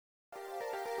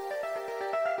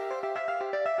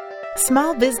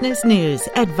Small business news,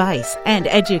 advice, and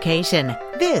education.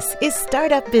 This is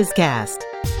Startup Bizcast.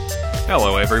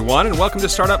 Hello, everyone, and welcome to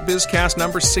Startup Bizcast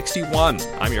number 61.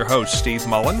 I'm your host, Steve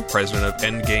Mullen, president of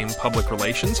Endgame Public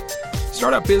Relations.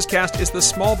 Startup Bizcast is the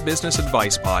small business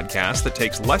advice podcast that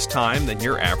takes less time than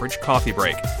your average coffee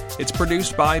break. It's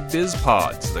produced by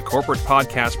BizPods, the corporate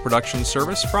podcast production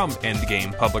service from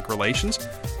Endgame Public Relations.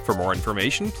 For more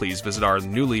information, please visit our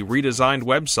newly redesigned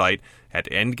website at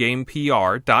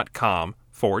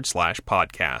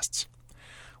endgamepr.com/podcasts.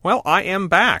 Well, I am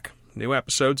back. New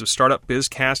episodes of Startup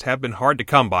Bizcast have been hard to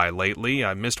come by lately.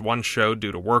 I missed one show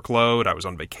due to workload. I was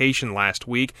on vacation last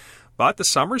week. But the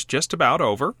summer's just about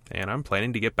over, and I'm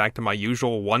planning to get back to my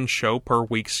usual one show per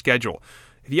week schedule.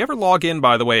 If you ever log in,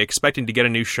 by the way, expecting to get a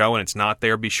new show and it's not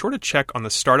there, be sure to check on the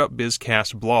Startup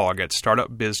Bizcast blog at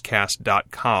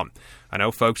startupbizcast.com. I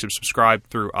know folks who subscribe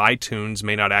through iTunes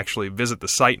may not actually visit the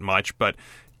site much, but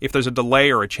if there's a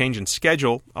delay or a change in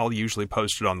schedule, I'll usually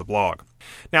post it on the blog.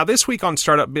 Now, this week on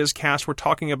Startup Bizcast, we're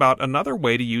talking about another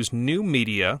way to use new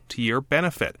media to your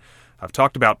benefit. I've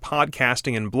talked about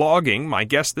podcasting and blogging. My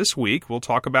guest this week will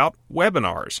talk about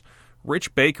webinars.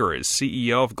 Rich Baker is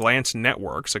CEO of Glance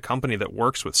Networks, a company that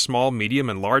works with small, medium,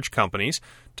 and large companies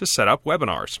to set up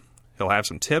webinars. He'll have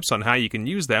some tips on how you can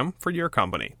use them for your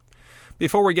company.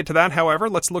 Before we get to that, however,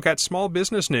 let's look at small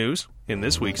business news in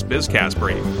this week's Bizcast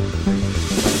Brief.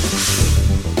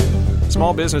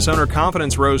 Small business owner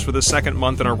confidence rose for the second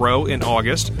month in a row in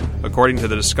August. According to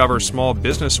the Discover Small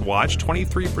Business Watch,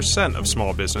 23% of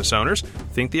small business owners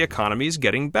think the economy is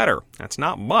getting better. That's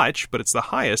not much, but it's the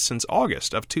highest since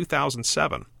August of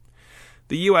 2007.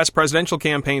 The U.S. presidential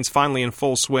campaign's finally in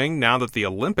full swing now that the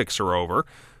Olympics are over.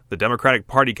 The Democratic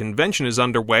Party convention is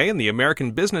underway, and the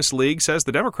American Business League says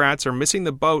the Democrats are missing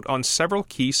the boat on several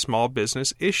key small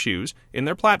business issues in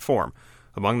their platform.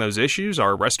 Among those issues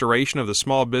are restoration of the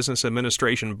Small Business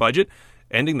Administration budget,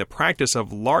 ending the practice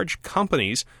of large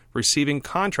companies receiving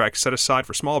contracts set aside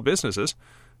for small businesses,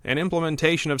 and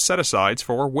implementation of set-asides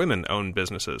for women-owned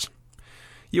businesses.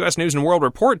 U.S. News & World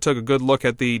Report took a good look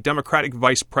at the Democratic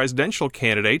vice presidential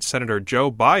candidate, Senator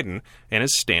Joe Biden, and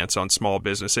his stance on small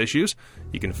business issues.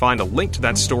 You can find a link to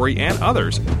that story and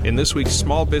others in this week's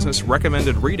Small Business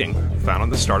Recommended Reading, found on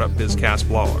the Startup Bizcast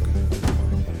blog.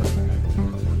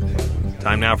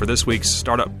 Time now for this week's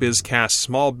Startup Bizcast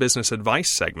Small Business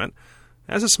Advice segment.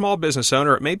 As a small business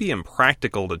owner, it may be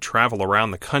impractical to travel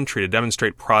around the country to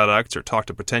demonstrate products or talk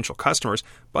to potential customers,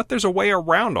 but there's a way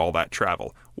around all that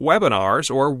travel.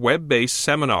 Webinars or web-based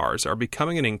seminars are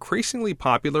becoming an increasingly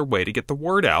popular way to get the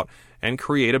word out and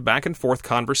create a back-and-forth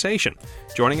conversation.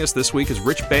 Joining us this week is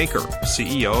Rich Baker,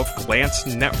 CEO of Glance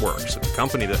Networks, a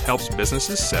company that helps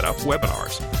businesses set up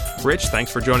webinars. Rich,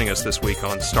 thanks for joining us this week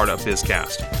on Startup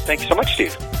Bizcast. Thank you so much,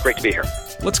 Steve. Great to be here.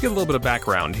 Let's get a little bit of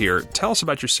background here. Tell us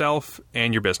about yourself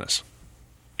and your business.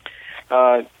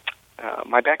 My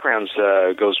background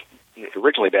goes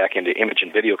originally back into image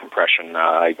and video compression.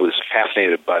 I was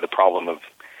fascinated by the problem of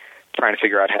trying to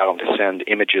figure out how to send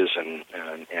images and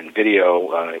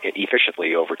video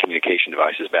efficiently over communication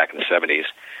devices back in the 70s.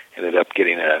 Ended up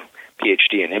getting a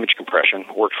PhD in image compression.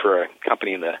 Worked for a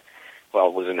company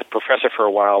was a professor for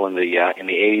a while in the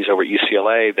 80s over at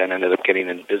UCLA, then ended up getting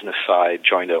in the business side,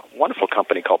 joined a wonderful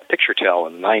company called PictureTel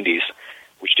in the 90s,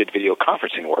 which did video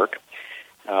conferencing work.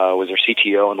 Was their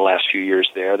CTO in the last few years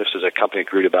there. This was a company that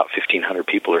grew to about 1,500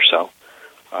 people or so,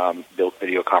 built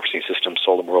video conferencing systems,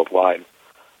 sold them worldwide.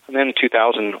 And then in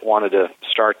 2000, wanted to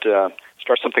start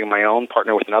something of my own,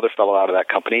 partner with another fellow out of that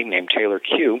company named Taylor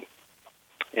Q.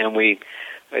 And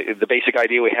the basic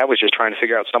idea we had was just trying to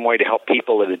figure out some way to help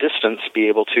people at a distance be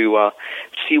able to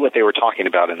see what they were talking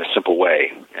about in a simple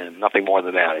way, and nothing more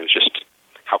than that. It was just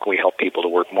how can we help people to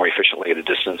work more efficiently at a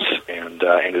distance, and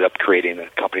ended up creating a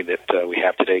company that we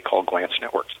have today called Glance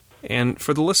Networks. And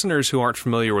for the listeners who aren't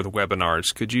familiar with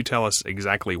webinars, could you tell us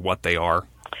exactly what they are?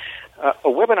 A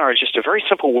webinar is just a very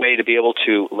simple way to be able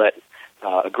to let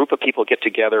a group of people get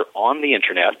together on the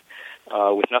Internet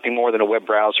with nothing more than a web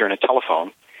browser and a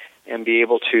telephone, and be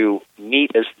able to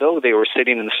meet as though they were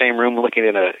sitting in the same room looking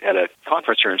at a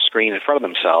conference room screen in front of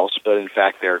themselves, but in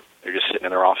fact they're just sitting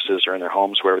in their offices or in their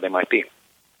homes, wherever they might be.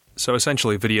 So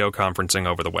essentially video conferencing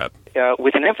over the web.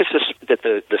 With an emphasis that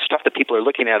the stuff that people are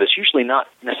looking at is usually not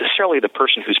necessarily the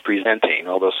person who's presenting,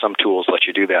 although some tools let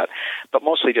you do that, but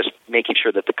mostly just making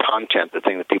sure that the content, the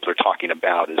thing that people are talking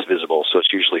about, is visible. So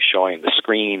it's usually showing the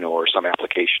screen or some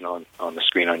application on the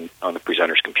screen on the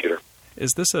presenter's computer.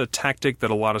 Is this a tactic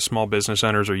that a lot of small business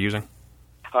owners are using?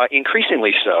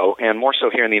 Increasingly so, and more so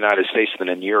here in the United States than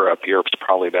in Europe. Europe's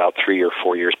probably about 3 or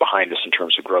 4 years behind us in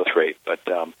terms of growth rate, but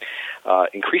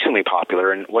increasingly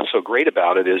popular. And what's so great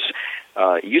about it is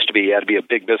it used to be you had to be a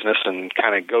big business and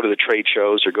kind of go to the trade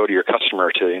shows or go to your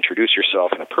customer to introduce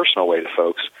yourself in a personal way to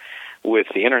folks. With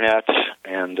the Internet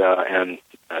and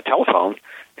a telephone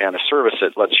and a service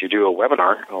that lets you do a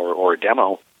webinar or a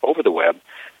demo over the web,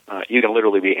 you can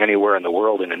literally be anywhere in the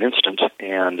world in an instant,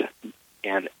 and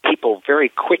people very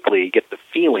quickly get the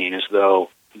feeling as though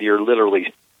you're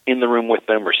literally in the room with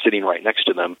them or sitting right next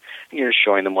to them, and you're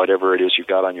showing them whatever it is you've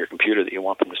got on your computer that you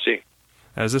want them to see.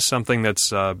 Is this something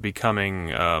that's becoming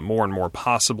more and more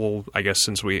possible, I guess,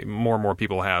 since more and more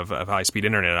people have high-speed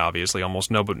internet, obviously?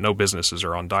 Almost no businesses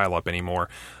are on dial-up anymore.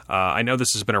 I know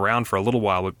this has been around for a little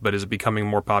while, but is it becoming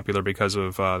more popular because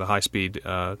of the high-speed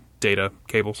data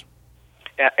cables?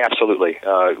 Absolutely.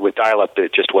 With dial-up,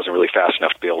 it just wasn't really fast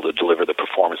enough to be able to deliver the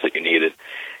performance that you needed.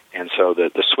 And so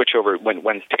the switch over,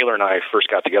 when Taylor and I first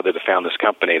got together to found this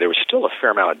company, there was still a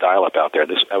fair amount of dial-up out there.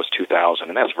 That was 2000,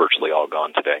 and that's virtually all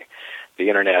gone today. The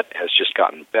Internet has just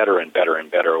gotten better and better and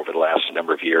better over the last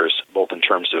number of years, both in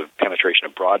terms of penetration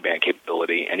of broadband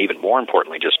capability and even more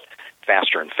importantly, just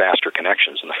faster and faster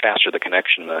connections. And the faster the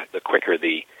connection, the quicker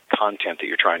the content that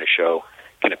you're trying to show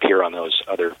can appear on those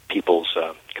other people's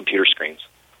computer screens.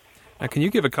 Now, can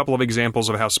you give a couple of examples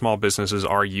of how small businesses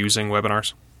are using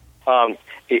webinars?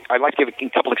 I'd like to give a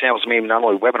couple examples, maybe not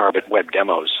only webinar, but web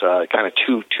demos, kind of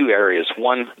two areas.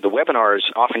 One, the webinar is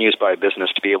often used by a business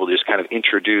to be able to just kind of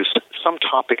introduce some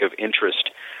topic of interest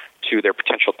to their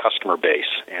potential customer base.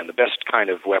 And the best kind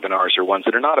of webinars are ones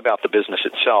that are not about the business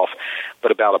itself,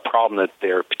 but about a problem that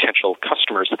their potential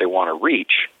customers that they want to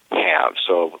reach have.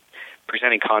 So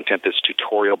presenting content that's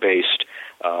tutorial-based,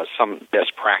 some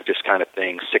best practice kind of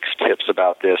thing, 6 tips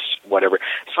about this, whatever,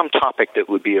 some topic that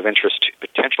would be of interest to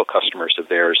potential customers of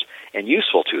theirs and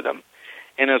useful to them.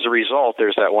 And as a result,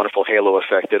 there's that wonderful halo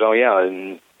effect that, oh yeah,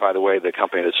 and by the way, the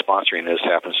company that's sponsoring this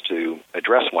happens to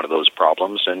address one of those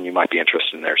problems, and you might be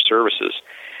interested in their services.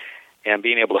 And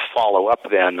being able to follow up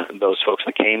then those folks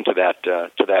that came to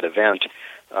that event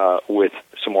with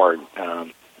some more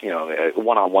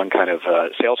one-on-one kind of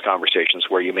sales conversations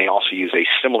where you may also use a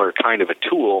similar kind of a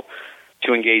tool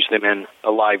to engage them in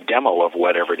a live demo of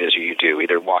whatever it is you do,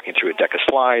 either walking through a deck of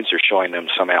slides or showing them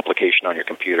some application on your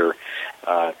computer.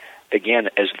 Again,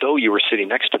 as though you were sitting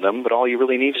next to them, but all you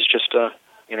really need is just an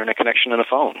internet connection and a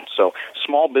phone. So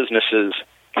small businesses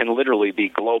can literally be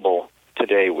global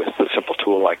today with a simple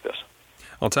tool like this.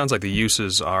 Well, it sounds like the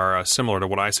uses are similar to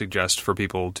what I suggest for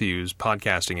people to use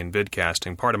podcasting and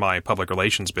vidcasting. Part of my public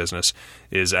relations business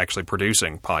is actually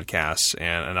producing podcasts,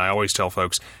 and I always tell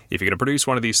folks, if you're going to produce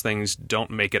one of these things,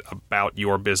 don't make it about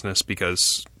your business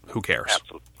because who cares?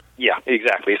 Absolutely. Yeah,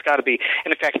 exactly. It's got to be.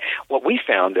 And in fact, what we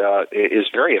found is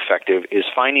very effective is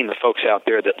finding the folks out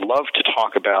there that love to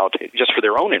talk about, just for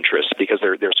their own interests, because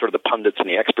they're sort of the pundits and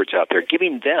the experts out there,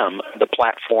 giving them the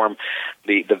platform,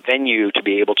 the venue to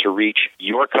be able to reach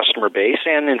your customer base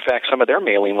and, in fact, some of their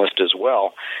mailing list as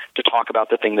well, to talk about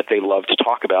the thing that they love to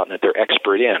talk about and that they're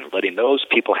expert in, letting those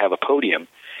people have a podium.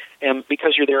 And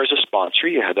because you're there as a sponsor,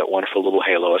 you have that wonderful little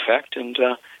halo effect, and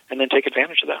then take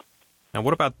advantage of that. Now,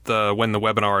 what about when the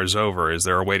webinar is over? Is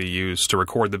there a way to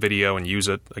record the video and use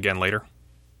it again later?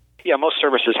 Yeah, most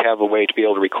services have a way to be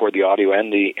able to record the audio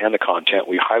and the content.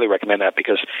 We highly recommend that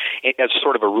because, as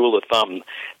sort of a rule of thumb,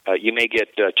 you may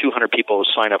get 200 people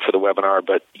sign up for the webinar,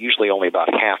 but usually only about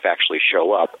half actually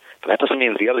show up. But that doesn't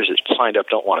mean that the others that signed up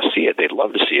don't want to see it. They'd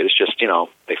love to see it. It's just,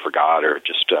 they forgot or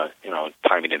just,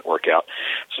 timing didn't work out.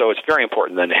 So it's very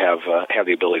important then to have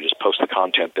the ability to just post the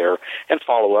content there and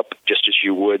follow up just as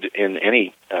you would in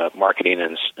any marketing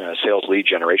and sales lead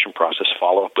generation process.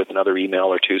 Follow up with another email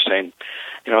or two saying,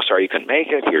 sorry you couldn't make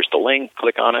it. Here's the link.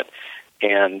 Click on it.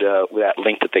 And with that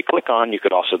link that they click on, you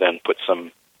could also then put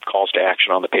some calls to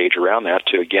action on the page around that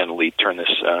to, again, turn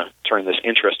this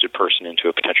interested person into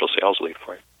a potential sales lead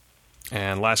for you.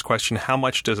 And last question, how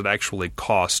much does it actually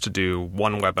cost to do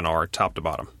one webinar top to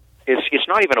bottom? It's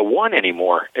not even a one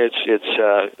anymore. It's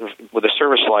with a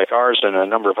service like ours and a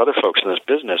number of other folks in this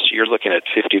business, you're looking at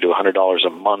 $50 to $100 a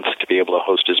month to be able to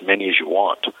host as many as you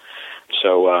want.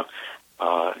 So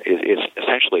it's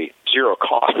essentially zero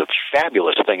cost. The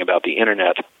fabulous thing about the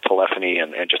internet, telephony,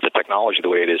 and just the technology the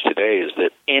way it is today is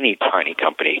that any tiny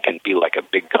company can be like a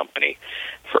big company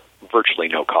for virtually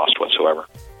no cost whatsoever.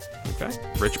 Okay.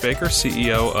 Rich Baker,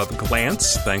 CEO of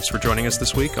Glance. Thanks for joining us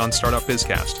this week on Startup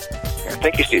Bizcast.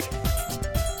 Thank you, Steve.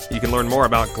 You can learn more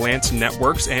about Glance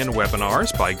networks and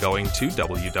webinars by going to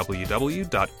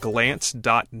www.glance.net.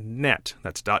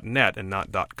 That's .net and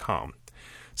not .com.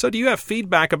 So do you have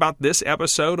feedback about this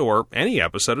episode or any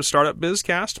episode of Startup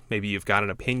Bizcast? Maybe you've got an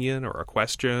opinion or a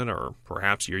question, or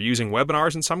perhaps you're using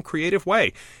webinars in some creative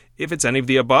way. If it's any of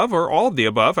the above or all of the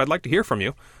above, I'd like to hear from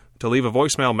you. To leave a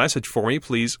voicemail message for me,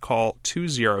 please call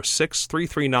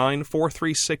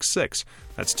 206-339-4366.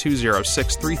 That's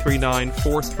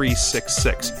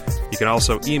 206-339-4366. You can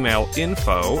also email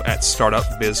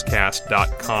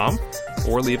info@startupbizcast.com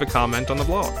or leave a comment on the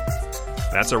blog.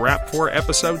 That's a wrap for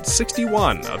episode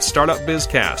 61 of Startup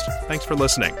Bizcast. Thanks for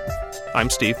listening. I'm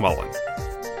Steve Mullen.